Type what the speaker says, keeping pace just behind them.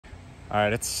All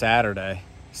right, it's Saturday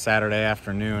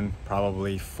afternoon,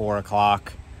 probably 4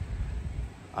 o'clock.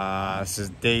 This is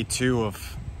day 2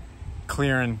 of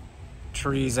clearing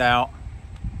trees out,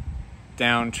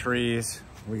 down trees.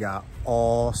 We got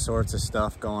all sorts of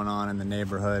stuff going on in the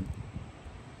neighborhood.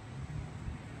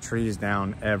 Trees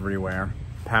down everywhere,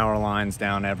 power lines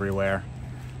down everywhere.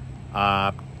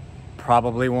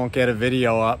 Probably won't get a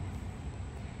video up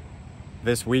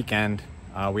this weekend.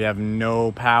 We have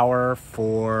no power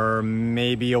for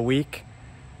maybe a week,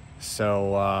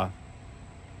 so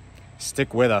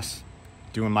stick with us.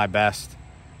 Doing my best.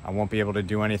 I won't be able to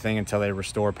do anything until they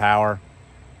restore power.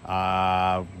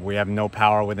 We have no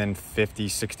power within 50,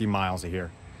 60 miles of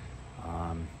here.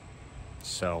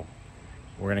 So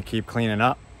we're gonna keep cleaning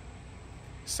up,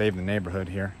 save the neighborhood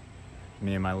here,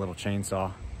 me and my little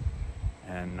chainsaw,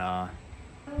 and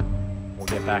we'll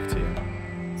get back to you.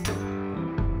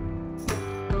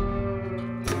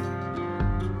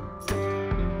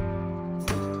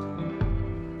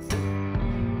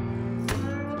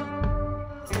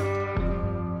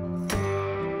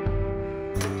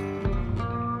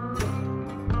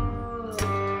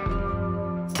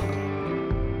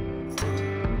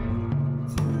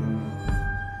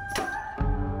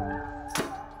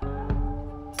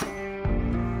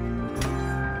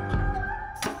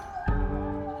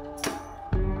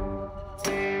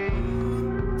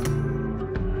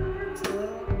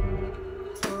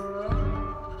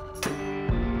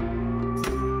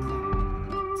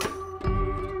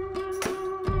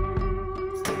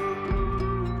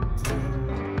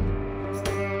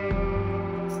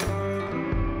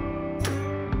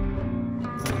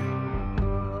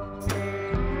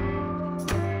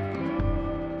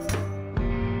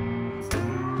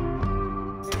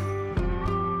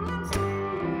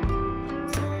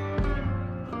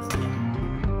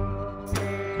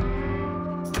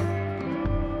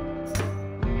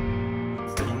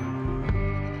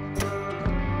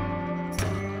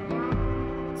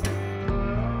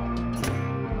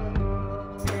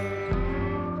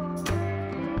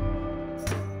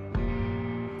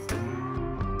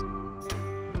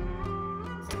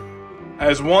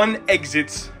 As one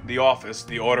exits the office,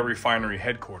 the auto refinery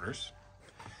headquarters,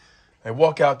 they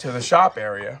walk out to the shop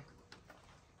area,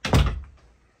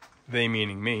 they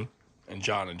meaning me and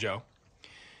John and Joe,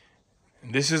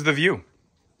 and this is the view.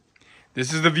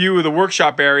 This is the view of the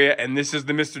workshop area, and this is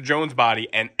the Mr. Jones body,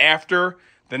 and after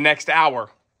the next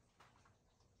hour,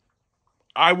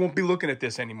 I won't be looking at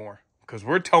this anymore because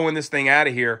we're towing this thing out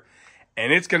of here,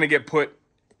 and it's going to get put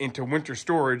into winter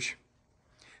storage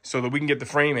so that we can get the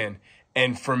frame in.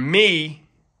 And for me,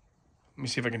 let me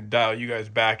see if I can dial you guys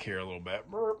back here a little bit.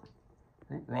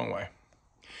 Wrong way.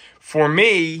 For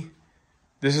me,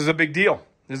 this is a big deal.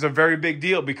 This is a very big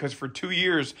deal because for 2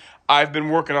 years, I've been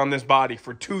working on this body.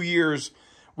 For 2 years,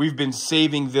 we've been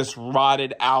saving this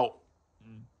rotted out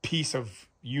piece of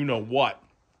you-know-what.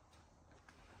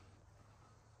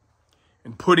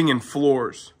 And putting in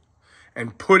floors.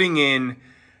 And putting in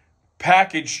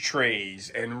package trays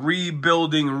and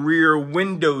rebuilding rear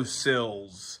window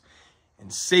sills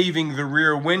and saving the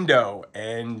rear window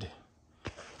and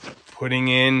putting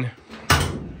in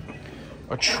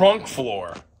a trunk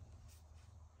floor,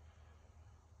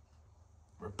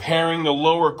 repairing the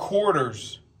lower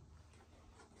quarters,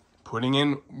 putting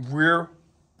in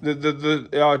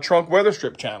the trunk weather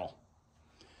strip channel,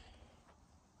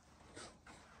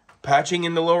 patching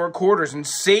in the lower quarters and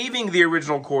saving the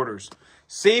original quarters,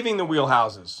 saving the wheel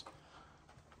houses,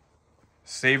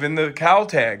 saving the cowl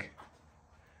tag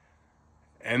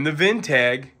and the VIN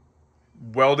tag,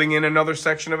 welding in another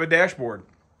section of a dashboard.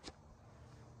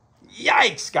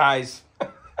 Yikes, guys.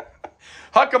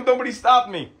 How come nobody stopped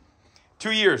me?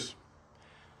 2 years.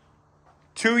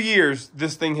 2 years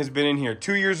this thing has been in here.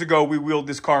 2 years ago, we wheeled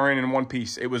this car in one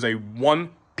piece. It was a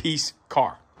one-piece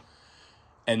car.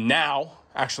 And now,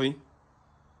 actually,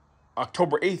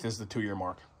 October 8th is the 2-year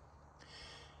mark.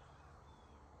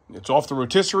 It's off the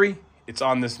rotisserie. It's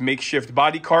on this makeshift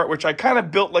body cart, which I kind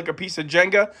of built like a piece of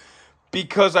Jenga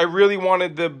because I really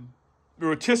wanted the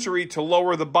rotisserie to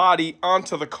lower the body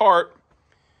onto the cart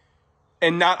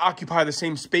and not occupy the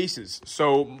same spaces.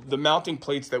 So the mounting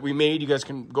plates that we made, you guys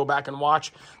can go back and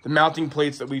watch, the mounting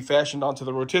plates that we fashioned onto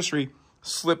the rotisserie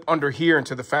slip under here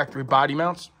into the factory body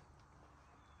mounts.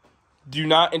 Do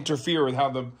not interfere with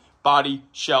how the body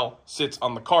shell sits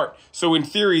on the cart. So in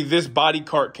theory, this body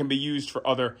cart can be used for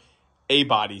other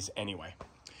A-bodies anyway.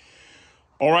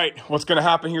 All right, what's going to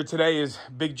happen here today is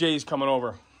Big J's coming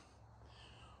over.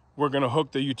 We're going to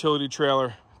hook the utility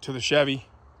trailer to the Chevy.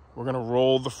 We're going to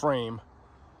roll the frame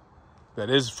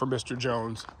that is for Mr.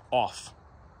 Jones off.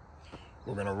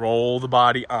 We're going to roll the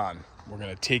body on. We're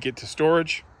going to take it to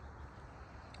storage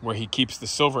where he keeps the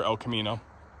silver El Camino.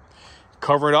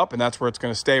 Cover it up, and that's where it's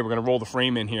going to stay. We're going to roll the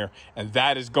frame in here, and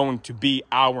that is going to be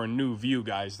our new view,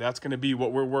 guys. That's going to be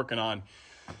what we're working on.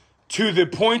 To the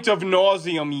point of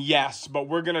nauseum, yes, but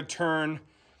we're going to turn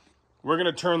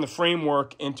the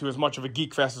framework into as much of a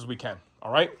geek fest as we can,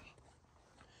 all right?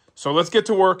 So let's get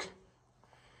to work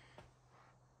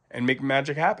and make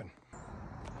magic happen.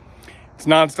 It's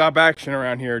nonstop action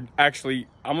around here. Actually,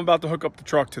 I'm about to hook up the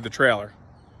truck to the trailer.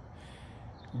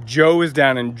 Joe is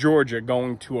down in Georgia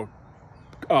going to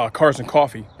a Cars and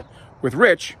Coffee with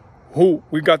Rich, who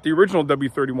we got the original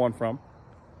W-31 from,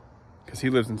 because he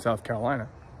lives in South Carolina.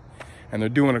 And they're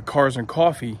doing a Cars and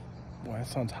Coffee. Boy, that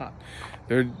sounds hot.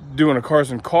 They're doing a Cars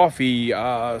and Coffee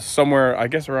somewhere, I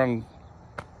guess around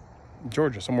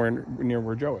Georgia, somewhere near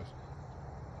where Joe is.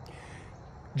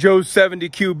 Joe's 70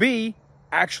 QB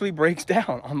actually breaks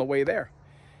down on the way there.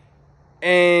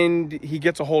 And he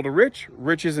gets a hold of Rich.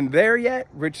 Rich isn't there yet.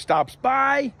 Rich stops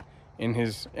by in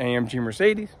his AMG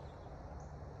Mercedes.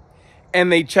 And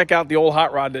they check out the old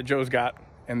hot rod that Joe's got,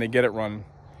 and they get it running.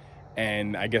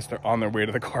 And I guess they're on their way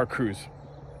to the car cruise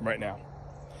right now.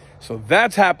 So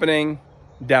that's happening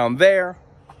down there.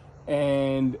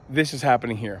 And this is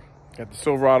happening here. Got the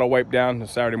Silverado wipe down, the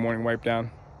Saturday morning wipe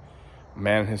down.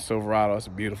 Man, his Silverado, that's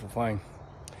a beautiful thing.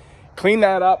 Clean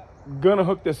that up. Gonna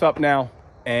hook this up now.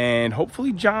 And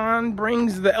hopefully John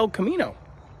brings the El Camino.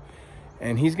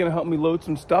 And he's gonna help me load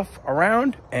some stuff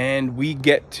around, and we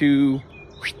get to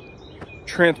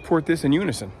transport this in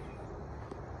unison.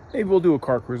 Maybe we'll do a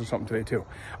car cruise or something today too.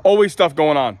 Always stuff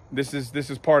going on. This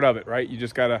is part of it, right? You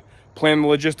just gotta plan the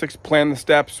logistics, plan the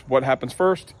steps, what happens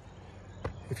first.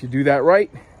 If you do that right,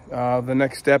 the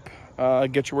next step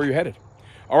gets you where you're headed.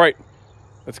 All right,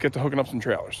 let's get to hooking up some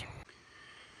trailers.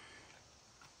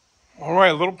 All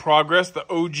right, a little progress.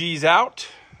 The OG's out.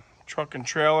 Truck and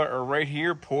trailer are right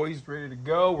here, poised, ready to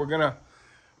go. We're gonna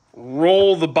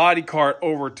roll the body cart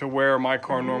over to where my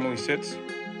car normally sits.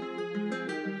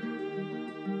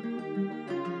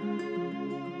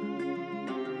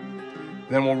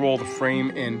 Then we'll roll the frame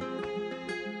in.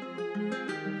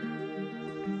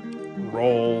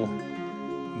 Roll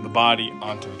the body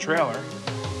onto the trailer.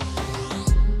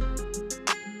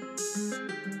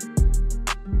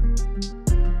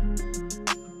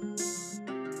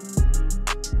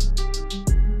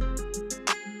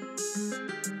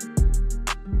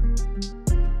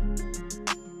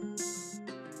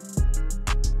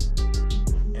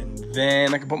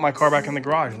 Then I can put my car back in the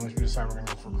garage unless we decide we're gonna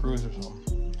go for a cruise or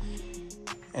something.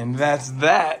 And that's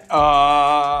that.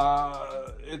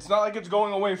 It's not like it's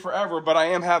going away forever, but I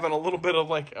am having a little bit of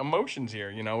like emotions here.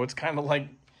 You know, it's kind of like,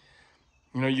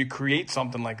 you know, you create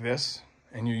something like this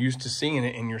and you're used to seeing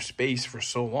it in your space for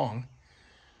so long.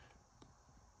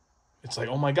 It's like,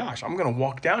 oh my gosh, I'm gonna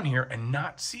walk down here and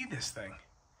not see this thing.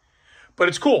 But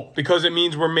it's cool because it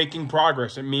means we're making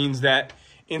progress. It means that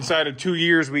inside of 2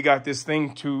 years, we got this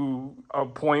thing to a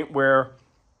point where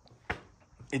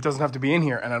it doesn't have to be in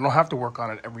here and I don't have to work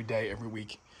on it every day, every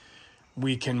week.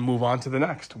 We can move on to the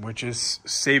next, which is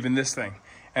saving this thing.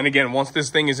 And again, once this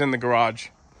thing is in the garage,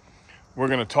 we're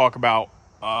going to talk about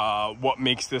what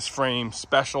makes this frame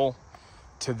special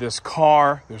to this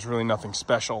car. There's really nothing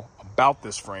special about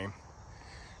this frame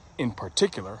in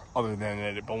particular, other than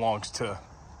that it belongs to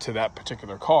that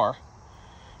particular car.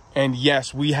 And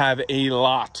yes, we have a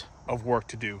lot of work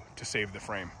to do to save the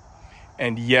frame.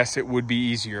 And yes, it would be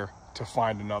easier to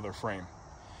find another frame.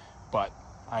 But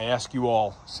I ask you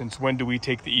all, since when do we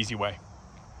take the easy way?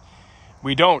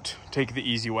 We don't take the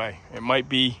easy way. It might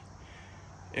be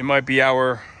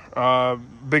our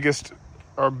biggest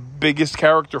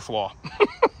character flaw.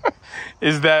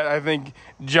 Is that I think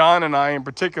John and I in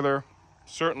particular,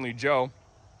 certainly Joe,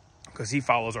 because he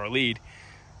follows our lead,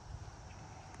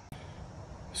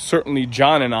 certainly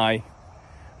John and I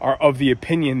are of the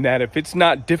opinion that if it's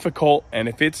not difficult and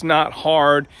if it's not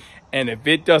hard and if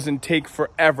it doesn't take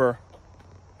forever,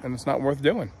 then it's not worth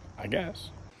doing, I guess.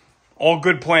 All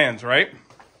good plans, right?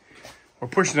 We're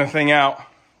pushing the thing out.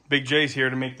 Big J's here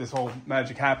to make this whole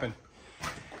magic happen.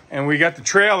 And we got the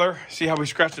trailer. See how we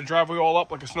scratched the driveway all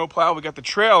up like a snowplow? We got the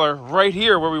trailer right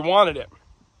here where we wanted it.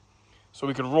 So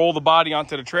we could roll the body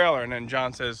onto the trailer. And then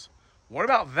John says, what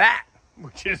about that?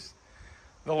 Which is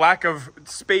the lack of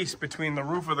space between the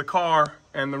roof of the car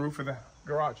and the roof of the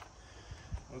garage.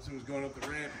 Once it was going up the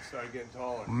ramp, it started getting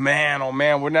taller. Man, oh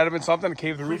man, wouldn't that have been something to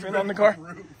cave the roof in on the car?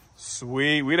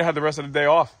 Sweet, we'd have had the rest of the day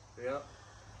off. Yeah.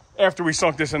 After we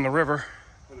sunk this in the river.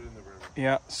 Put it in the river.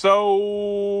 Yeah,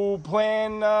 so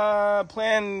plan L.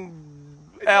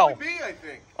 It's only B, I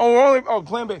think.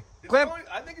 Plan B.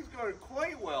 I think it's going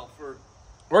quite well for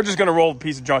We're just gonna roll a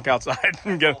piece of junk outside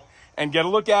and get a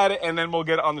look at it, and then we'll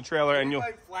get it on the trailer, and you'll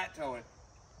like flat towing.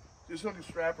 Just hook a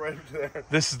strap right up to there.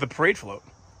 This is the parade float.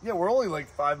 Yeah, we're only like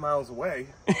 5 miles away.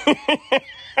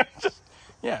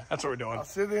 Yeah, that's what we're doing. I'll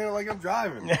sit there like I'm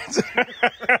driving. Yeah,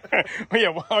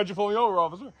 why'd you pull me over,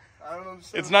 officer? I don't know.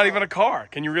 It's not even a car.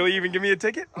 Can you really even give me a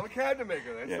ticket? I'm a cabinet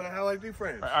maker. That's not how I do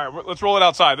frames. All right, let's roll it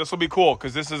outside. This will be cool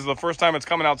because this is the first time it's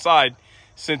coming outside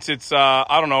since it's, I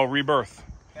don't know, rebirth.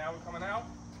 Now we're coming out.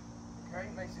 Okay,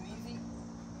 nice and easy.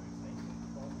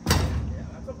 Yeah,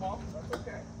 that's a bump. That's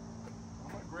okay.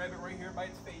 I'm going to grab it right here by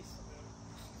its face.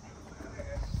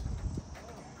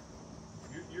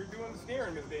 You're doing the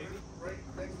steering, Miss Daisy. Right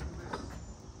next to this.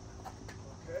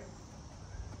 Okay.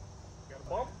 Got a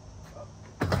bump?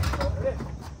 Oh, there it is.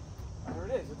 There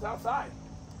it is. It's outside.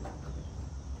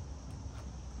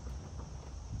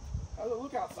 How does it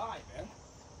look outside, man?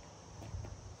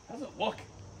 How does it look?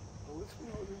 Well, let's go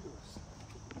over into this.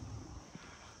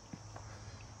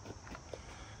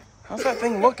 How's that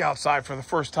thing look outside for the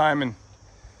first time in,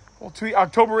 well,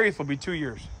 October 8th will be 2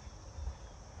 years.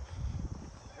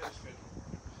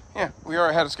 Yeah, we are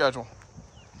ahead of schedule.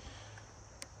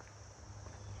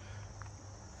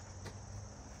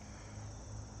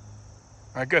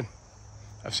 All right, good.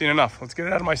 I've seen enough. Let's get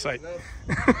it out of my sight. So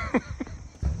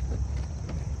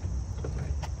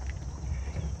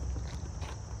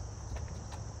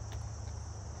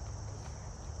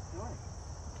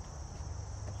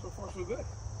far, so good.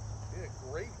 Yeah,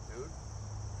 great, dude.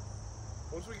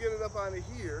 Once we get it up onto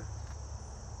here,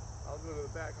 I'll go to the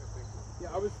back, I think.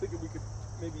 Yeah, I was thinking we could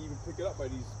maybe even pick it up by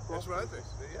these. That's what I think.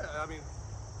 Yeah, I mean,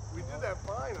 we did that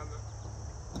fine on the...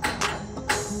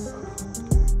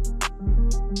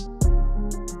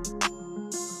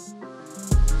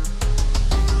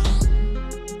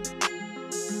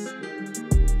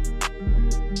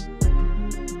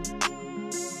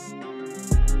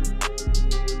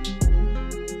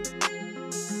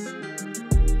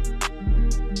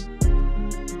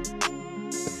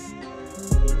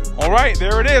 All right,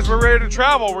 there it is. We're ready to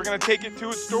travel. We're going to take it to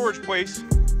its storage place.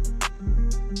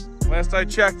 Last I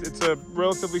checked, it's a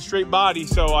relatively straight body,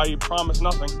 so I promise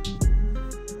nothing.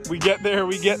 We get there,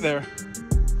 we get there.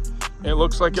 It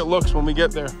looks like it looks when we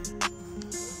get there.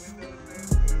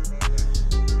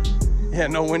 Yeah,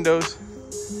 no windows.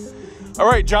 All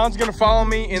right, John's going to follow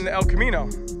me in the El Camino. Yeah,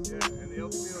 and the El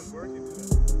Camino's working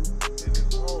today. It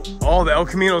is home. Oh, the El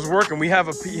Camino's working. We have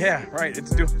a, yeah, right.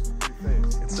 It's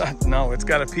not, no, it's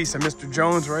got a piece of Mr.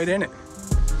 Jones right in it.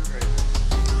 Great.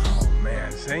 Oh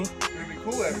man, see? It'd be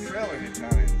cool to have a trailer hitch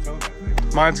on it and tow that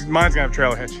thing. Mine's gonna have a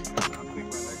trailer hitch. I think my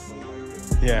next one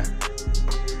might be. Yeah.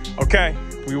 Okay,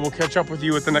 we will catch up with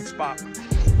you at the next spot.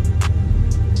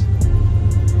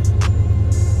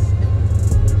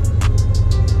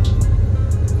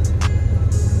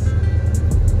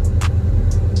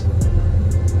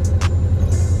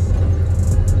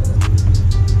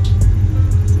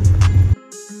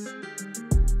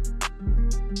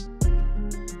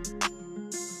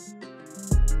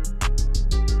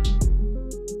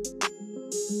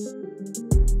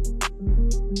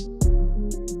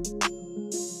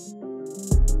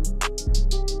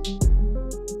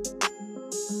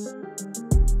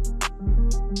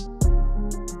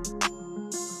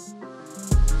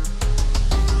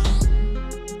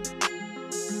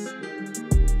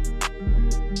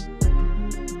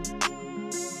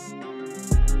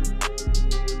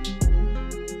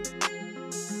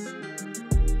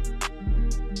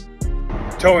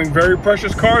 Towing very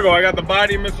precious cargo. I got the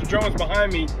body of Mr. Jones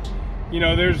behind me. You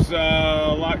know, there's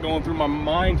a lot going through my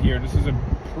mind here. This is a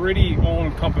pretty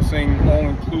all-encompassing,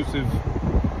 all-inclusive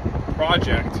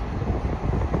project.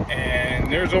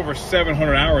 And there's over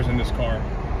 700 hours in this car.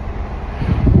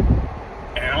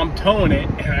 And I'm towing it,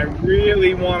 and I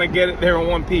really want to get it there in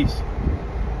one piece.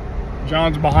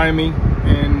 John's behind me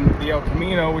in the El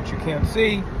Camino, which you can't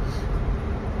see.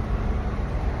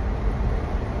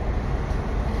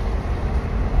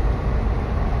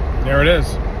 There it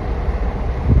is.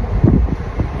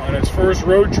 On its first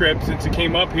road trip since it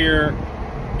came up here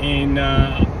in,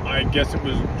 I guess it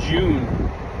was June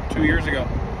 2 years ago.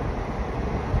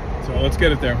 So let's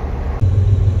get it there.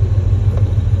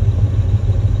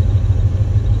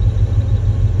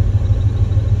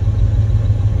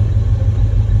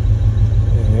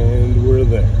 And we're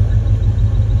there.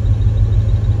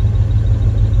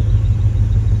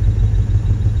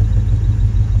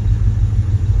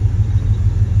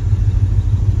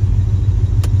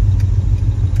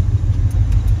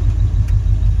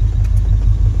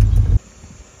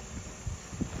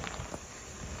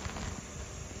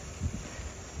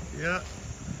 Yeah,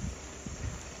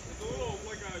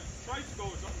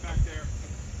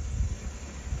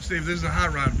 Steve, this is a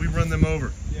hot rod. We run them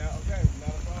over. Yeah, okay, not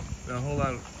a problem. Now, hold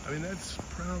on. I mean, that's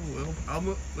probably...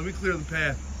 let me clear the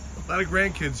path. A lot of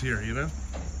grandkids here, you know?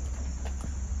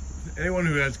 Anyone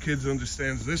who has kids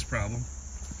understands this problem.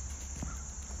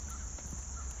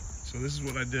 So this is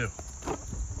what I do.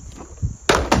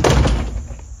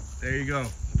 There you go.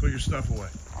 Put your stuff away.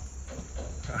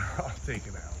 I'll take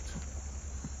it out.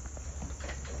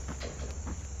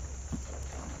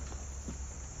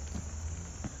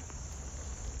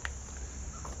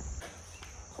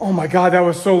 Oh my God, that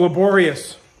was so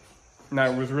laborious.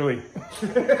 No, it was really,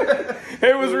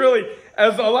 it was really,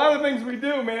 as a lot of things we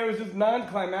do, man, it was just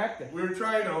non-climactic. We were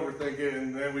trying to overthink it,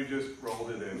 and then we just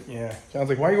rolled it in. Yeah, sounds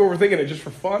like, why are you overthinking it, just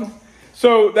for fun?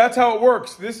 So that's how it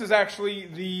works. This is actually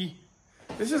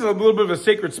this is a little bit of a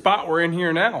sacred spot we're in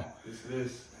here now.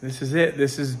 This is it.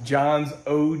 This is John's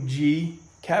OG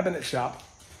cabinet shop.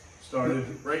 Started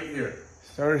right here.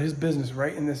 Started his business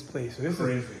right in this place. So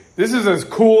Crazy. This is as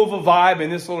cool of a vibe in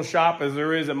this little shop as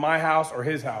there is at my house or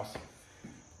his house.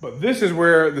 But this is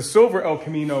where the Silver El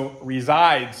Camino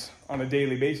resides on a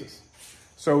daily basis.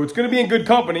 So it's going to be in good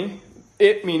company,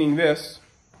 it meaning this.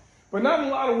 But not a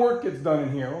lot of work gets done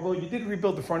in here, although you did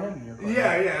rebuild the front end in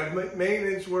here. Yeah.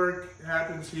 Maintenance work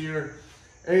happens here.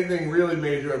 Anything really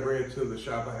major, I bring it to the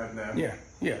shop I have now.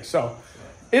 Yeah. So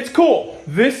it's cool.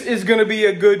 This is going to be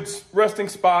a good resting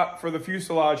spot for the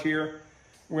fuselage here.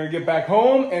 We're going to get back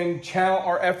home and channel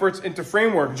our efforts into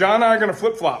framework. John and I are going to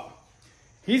flip-flop.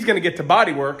 He's going to get to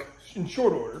body work in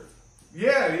short order.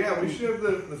 Yeah. We should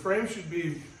have the frame should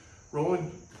be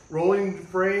rolling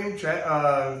frame,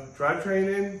 drivetrain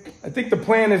in. I think the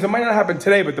plan is, it might not happen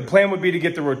today, but the plan would be to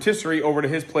get the rotisserie over to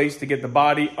his place to get the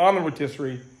body on the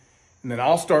rotisserie. And then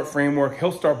I'll start framework,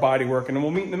 he'll start body work, and then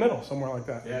we'll meet in the middle, somewhere like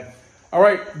that. Yeah. All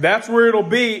right, that's where it'll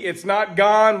be. It's not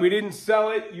gone. We didn't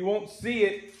sell it. You won't see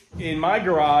it in my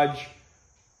garage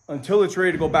until it's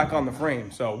ready to go back on the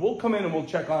frame. So we'll come in and we'll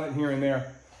check on it here and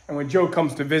there. And when Joe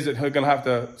comes to visit, he's going to have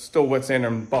to still wet sand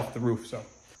and buff the roof. So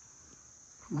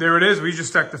there it is. We just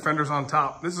stacked the fenders on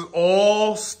top. This is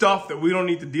all stuff that we don't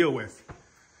need to deal with.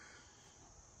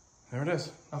 There it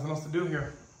is. Nothing else to do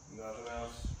here. Nothing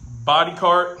else. Body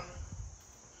cart.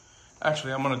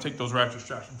 Actually, I'm going to take those ratchet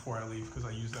straps before I leave because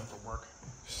I use them for work.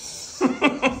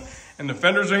 And the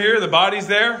fenders are here. The body's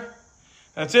there.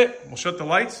 That's it. We'll shut the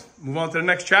lights. Move on to the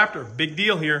next chapter. Big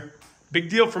deal here. Big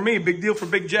deal for me. Big deal for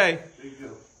Big J. Big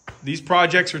deal. These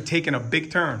projects are taking a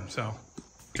big turn. So,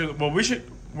 well,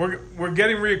 we're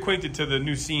getting reacquainted to the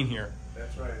new scene here.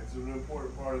 That's right. It's an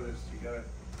important part of this. You gotta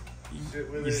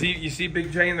sit with it. You see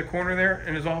Big J in the corner there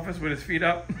in his office with his feet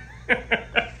up?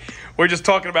 We're just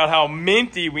talking about how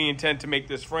minty we intend to make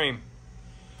this frame.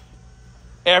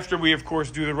 After we, of course,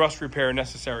 do the rust repair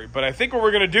necessary. But I think what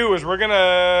we're going to do is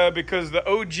because the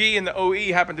OG and the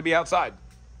OE happen to be outside.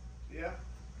 Yeah,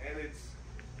 and it's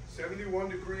 71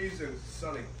 degrees and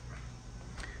sunny.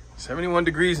 71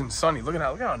 degrees and sunny. Look at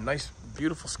how nice,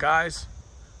 beautiful skies.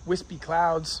 Wispy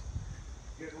clouds.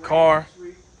 Car.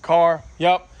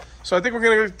 Yep. So I think we're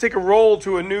going to take a roll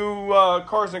to a new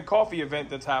Cars and Coffee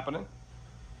event that's happening.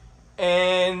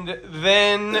 And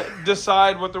then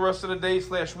decide what the rest of the day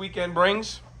 / weekend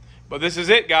brings. But this is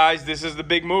it, guys. This is the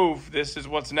big move. This is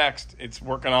what's next. It's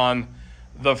working on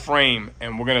the frame.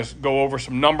 And we're going to go over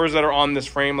some numbers that are on this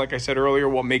frame. Like I said earlier,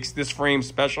 what makes this frame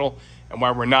special and why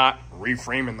we're not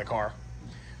reframing the car.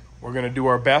 We're going to do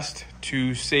our best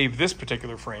to save this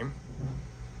particular frame,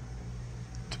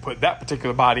 to put that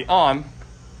particular body on,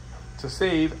 to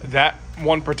save that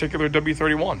one particular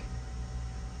W-31.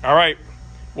 All right.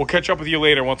 We'll catch up with you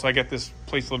later once I get this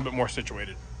place a little bit more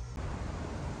situated.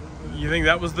 You think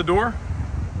that was the door?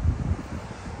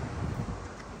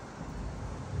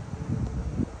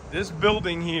 This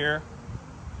building here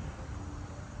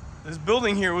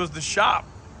was the shop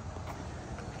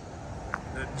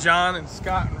that John and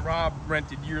Scott and Rob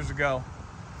rented years ago.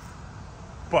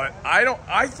 But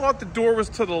I thought the door was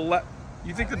to the left.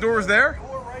 You think the door was there?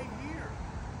 Door right here.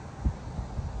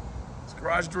 Is the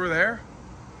garage door there?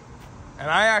 And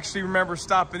I actually remember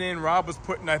stopping in. Rob was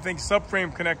putting, I think,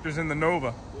 subframe connectors in the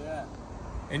Nova. Yeah.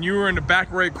 And you were in the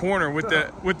back right corner with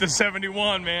the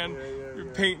 71, man. You're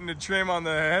painting the trim on the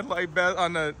headlight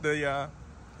on the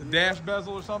dash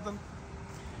bezel or something.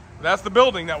 That's the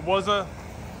building that was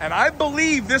and I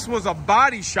believe this was a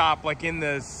body shop like in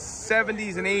the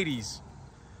 70s and 80s.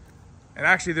 And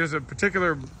actually, there's a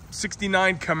particular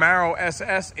 69 Camaro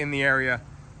SS in the area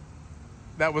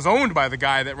that was owned by the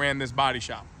guy that ran this body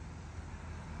shop.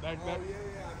 I've heard of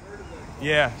that.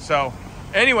 Yeah, so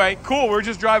anyway, cool. We're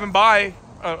just driving by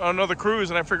another cruise,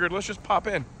 and I figured let's just pop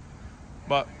in.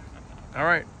 But, all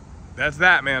right, that's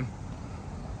that, man.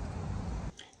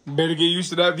 Better get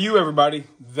used to that view, everybody.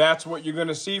 That's what you're going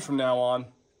to see from now on.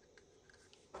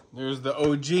 There's the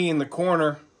OG in the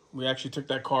corner. We actually took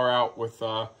that car out with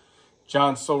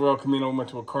John Silver El Camino. We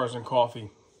went to a Cars and Coffee.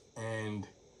 And,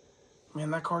 man,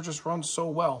 that car just runs so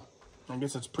well. I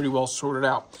guess it's pretty well sorted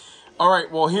out. All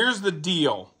right, well, here's the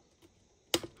deal.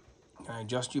 Can I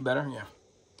adjust you better? Yeah.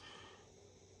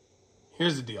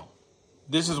 Here's the deal.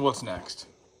 This is what's next.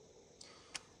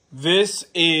 This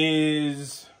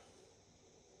is...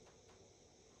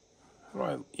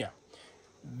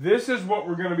 This is what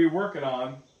we're going to be working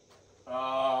on.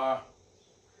 Well,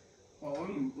 let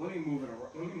me move it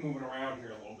around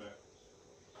here a little bit.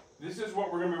 This is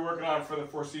what we're going to be working on for the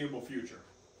foreseeable future.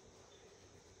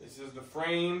 This is the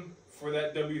frame for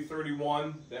that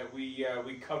W-31 that we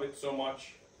covet so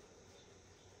much.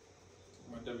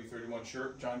 My W-31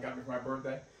 shirt John got me for my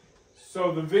birthday.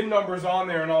 So the VIN number's on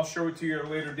there, and I'll show it to you at a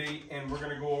later date, and we're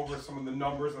going to go over some of the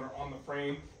numbers that are on the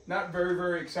frame. Not very,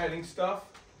 very exciting stuff,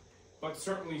 but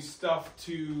certainly stuff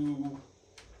to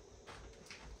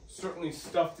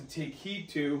take heed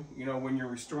to, you know, when you're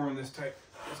restoring this type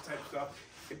of stuff.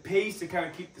 It pays to kind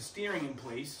of keep the steering in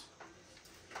place.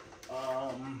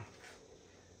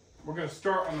 We're going to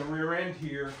start on the rear end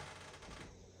here,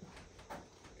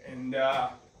 and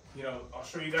you know, I'll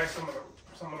show you guys some of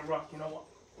the rough. You know what?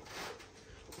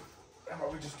 How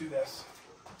about we just do this?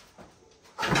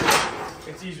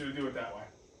 It's easier to do it that way.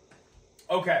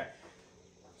 Okay,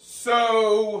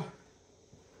 so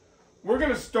we're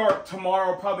going to start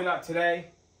tomorrow, probably not today.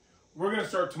 We're going to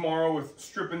start tomorrow with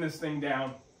stripping this thing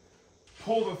down.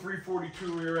 Pull the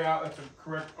 342 rear out, that's a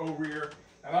correct O rear.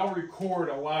 And I'll record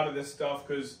a lot of this stuff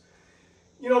because,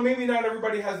 you know, maybe not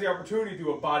everybody has the opportunity to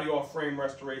do a body off frame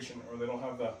restoration, or they don't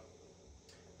have the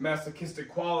masochistic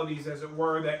qualities, as it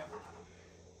were, that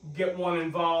get one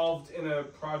involved in a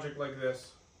project like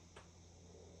this.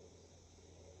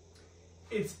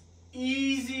 It's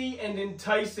easy and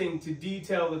enticing to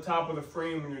detail the top of the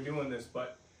frame when you're doing this,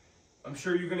 but I'm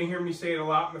sure you're going to hear me say it a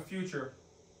lot in the future.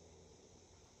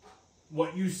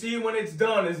 What you see when it's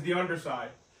done is the underside.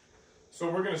 So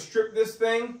we're going to strip this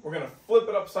thing, we're going to flip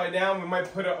it upside down. We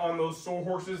might put it on those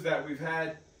Soul-Horses that we've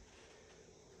had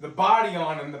the body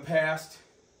on in the past.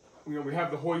 You know, we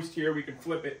have the hoist here, we can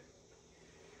flip it.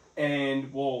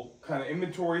 And we'll kind of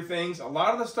inventory things. A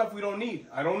lot of the stuff we don't need.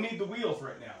 I don't need the wheels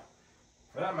right now.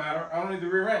 For that matter, I don't need the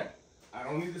rear end. I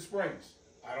don't need the springs.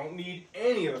 I don't need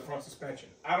any of the front suspension.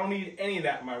 I don't need any of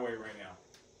that in my way right now.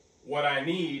 What I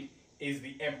need is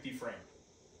the empty frame.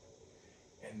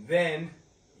 And then,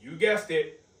 you guessed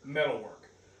it, metalwork.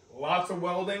 Lots of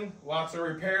welding, lots of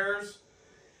repairs.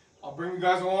 I'll bring you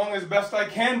guys along as best I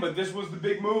can, but this was the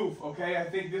big move, okay? I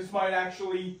think this might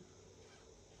actually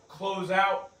close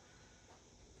out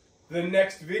the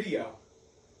next video.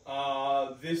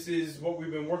 This is what we've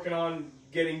been working on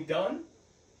getting done.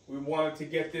 We wanted to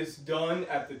get this done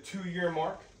at the 2-year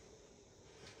mark.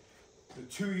 The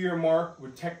 2-year mark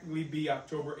would technically be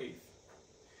October 8th.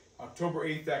 October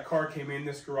 8th, that car came in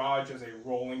this garage as a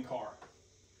rolling car.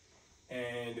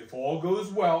 And if all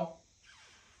goes well,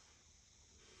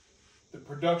 the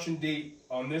production date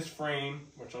on this frame,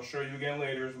 which I'll show you again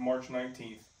later, is March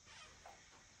 19th.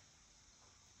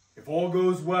 If all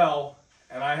goes well,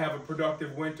 and I have a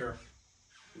productive winter,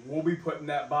 we'll be putting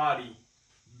that body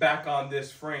back on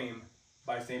this frame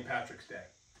by St. Patrick's Day.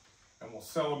 And we'll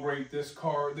celebrate this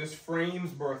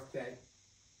frame's birthday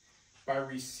by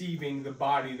receiving the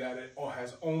body that it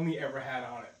has only ever had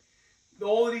on it.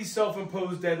 All of these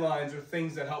self-imposed deadlines are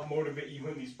things that help motivate you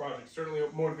in these projects, certainly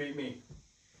motivate me.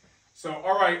 So,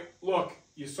 all right, look,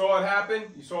 you saw it happen.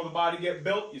 You saw the body get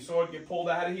built. You saw it get pulled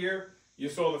out of here. You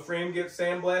saw the frame get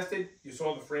sandblasted. You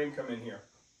saw the frame come in here.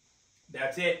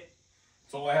 That's it.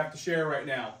 That's all I have to share right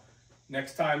now.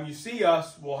 Next time you see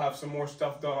us, we'll have some more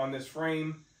stuff done on this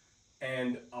frame,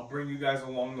 and I'll bring you guys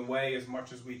along the way as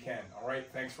much as we can. All right,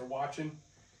 thanks for watching.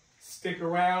 Stick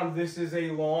around. This is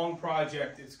a long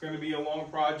project. It's going to be a long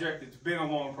project. It's been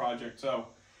a long project. So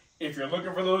if you're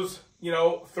looking for those, you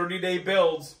know, 30-day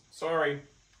builds, sorry,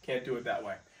 can't do it that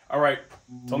way. All right,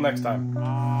 till next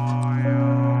time.